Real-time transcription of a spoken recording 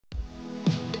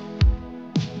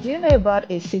Do you know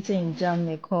about a city in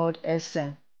Germany called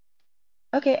Essen?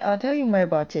 Okay, I'll tell you more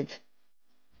about it.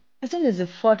 Essen is the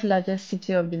fourth largest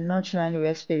city of the North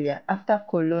Rhine-Westphalia after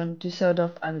Cologne,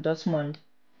 Düsseldorf, and Dortmund.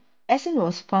 Essen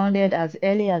was founded as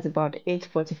early as about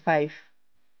 845.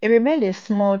 It remained a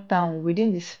small town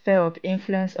within the sphere of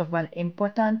influence of an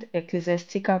important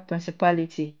ecclesiastical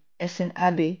principality, Essen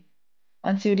Abbey,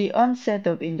 until the onset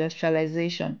of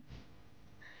industrialization.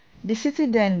 The city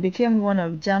then became one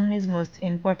of Germany's most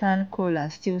important coal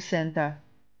and steel centers.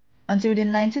 Until the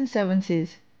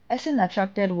 1970s, Essen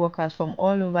attracted workers from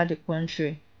all over the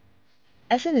country.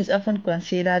 Essen is often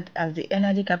considered as the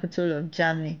energy capital of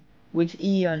Germany, with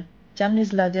E.ON,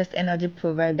 Germany's largest energy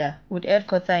provider, with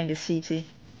headquarters in the city.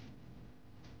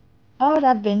 All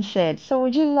that being said, so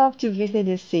would you love to visit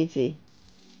this city?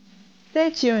 Stay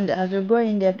tuned as we go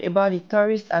in depth about the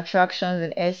tourist attractions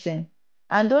in Essen.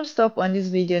 And don't stop on this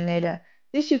video neither.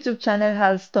 This YouTube channel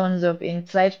has tons of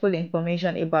insightful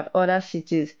information about other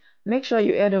cities. Make sure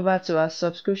you head over to our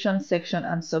subscription section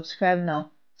and subscribe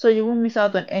now so you won't miss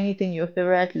out on anything your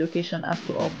favorite location has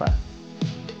to offer.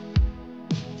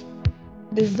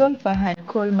 The Zollverein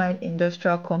coal mine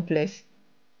industrial complex.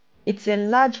 It's a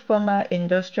large former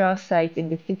industrial site in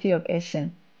the city of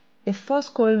Essen. The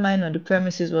first coal mine on the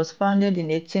premises was founded in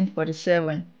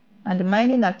 1847, and the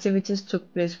mining activities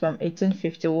took place from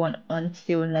 1851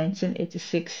 until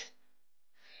 1986.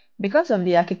 Because of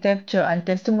the architecture and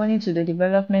testimony to the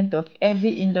development of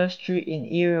heavy industry in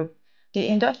Europe, the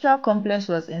industrial complex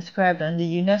was inscribed on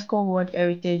the UNESCO World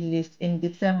Heritage List in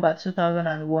December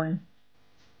 2001.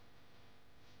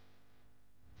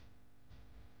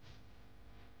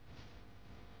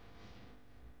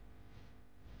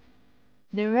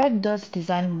 The Red Dot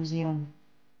Design Museum.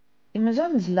 The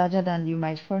museum is larger than you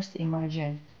might first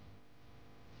imagine.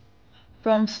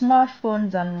 From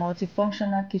smartphones and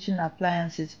multifunctional kitchen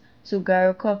appliances to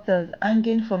gyrocopters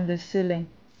hanging from the ceiling,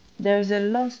 there is a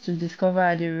lot to discover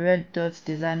at the Red Dot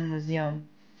Design Museum.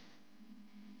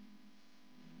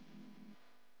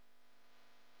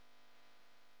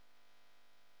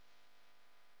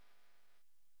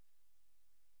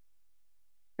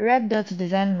 Red Dot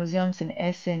Design Museums in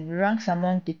Essen ranks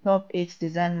among the top 8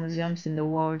 design museums in the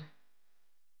world.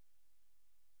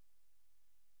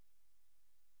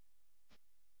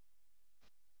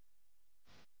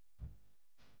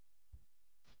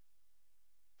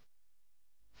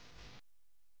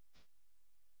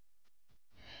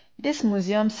 This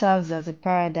museum serves as a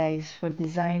paradise for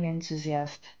design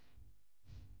enthusiasts.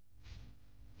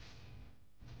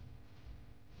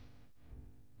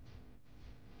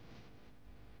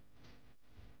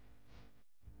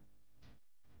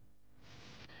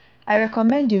 I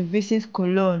recommend you visit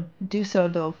Cologne,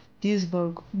 Düsseldorf,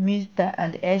 Duisburg, Münster,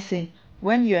 and Essen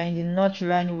when you are in the North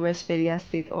Rhine-Westphalia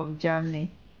state of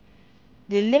Germany.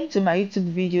 The link to my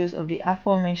YouTube videos of the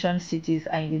aforementioned cities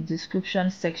are in the description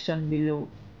section below.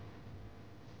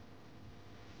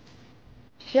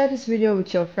 Share this video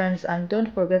with your friends and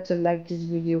don't forget to like this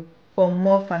video for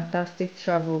more fantastic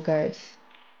travel guides.